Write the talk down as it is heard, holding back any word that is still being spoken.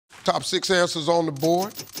Top 6 answers on the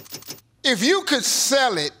board. If you could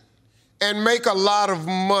sell it and make a lot of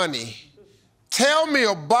money, tell me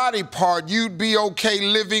a body part you'd be okay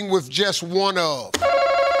living with just one of.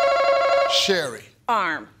 Sherry.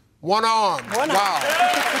 Arm. One arm. Wow.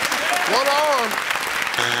 One arm.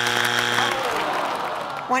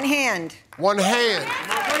 One hand. One hand.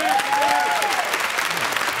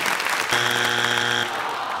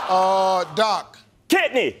 Doc.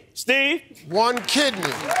 Kidney. Steve. One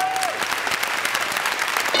kidney.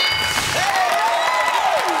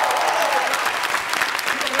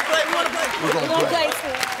 We're gonna play.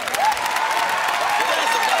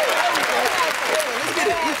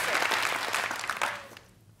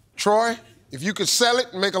 Troy, if you could sell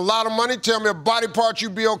it and make a lot of money, tell me a body part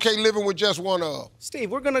you'd be okay living with just one of. Steve,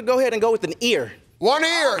 we're gonna go ahead and go with an ear. One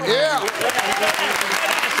ear, yeah.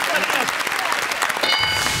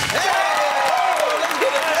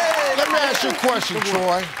 Let me ask you a question,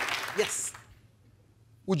 Troy. Yes.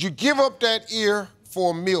 Would you give up that ear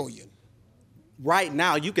for $1 million? Right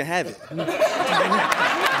now, you can have it.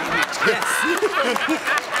 Yes.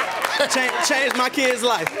 Change my kid's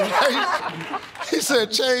life. He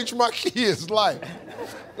said, change my kid's life.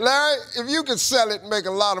 Larry, if you could sell it and make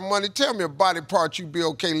a lot of money, tell me a body part you'd be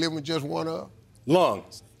okay living with just one of.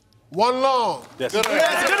 Lungs. One lung. That's Good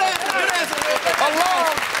answer. A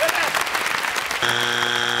lung.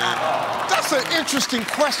 That's an interesting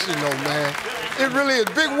question, though, man. It really is.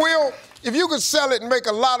 Big Will, if you could sell it and make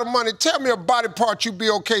a lot of money, tell me a body part you'd be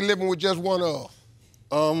okay living with just one of.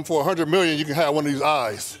 For $100 million, you can have one of these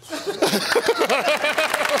eyes.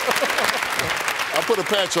 I'll put a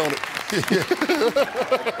patch on it.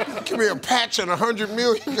 Give me a patch and $100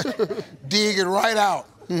 million. Dig it right out.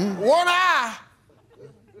 One eye.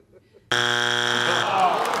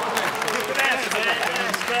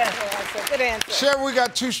 Good answer. Sherry, we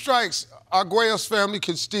got 2 strikes. Arguello's family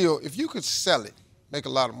can steal. If you could sell it, make a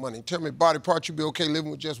lot of money, tell me a body part you'd be okay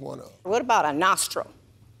living with just one of. What about a nostril?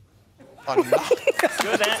 A nostril?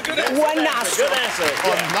 Good answer. One nostril. Good answer. A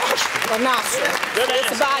nostril? A nostril. Good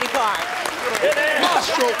It's answer. a body part. Good answer.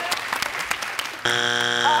 Nostril.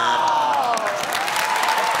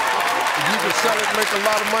 If you could sell it and make a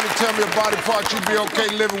lot of money, tell me a body part you'd be okay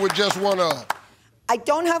living with just one of. I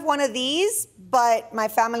don't have one of these, but my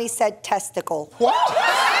family said testicle. What?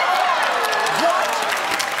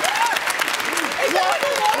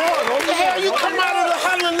 What the hell you come out of the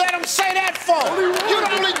huddle and let him say that for? You're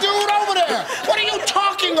the only dude over there. What are you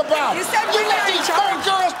talking about? You said you you let were in these charge. 4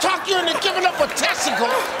 girls talk you into giving up a testicle.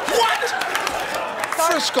 What?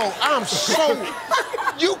 Frisco, I'm so...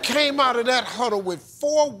 You came out of that huddle with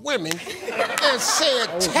 4 women and said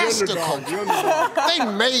testicle. They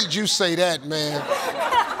made you say that, man.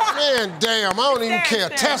 Man, damn, I don't even care.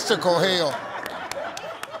 Testicle, hell.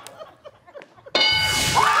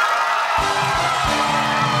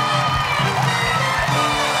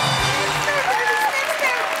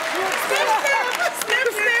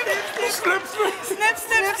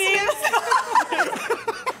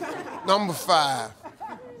 Number 5.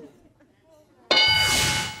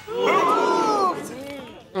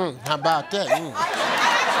 How about that?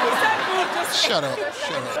 Shut up,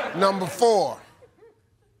 shut up. Number 4.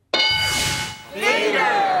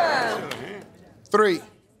 Leader. 3.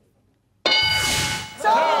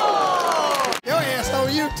 Your ass on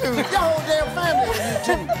YouTube. Your whole damn family on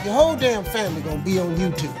YouTube. Your whole damn family gonna be on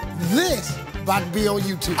YouTube. This about to be on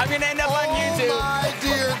YouTube. I'm gonna end up on YouTube. Oh, my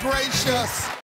dear gracious.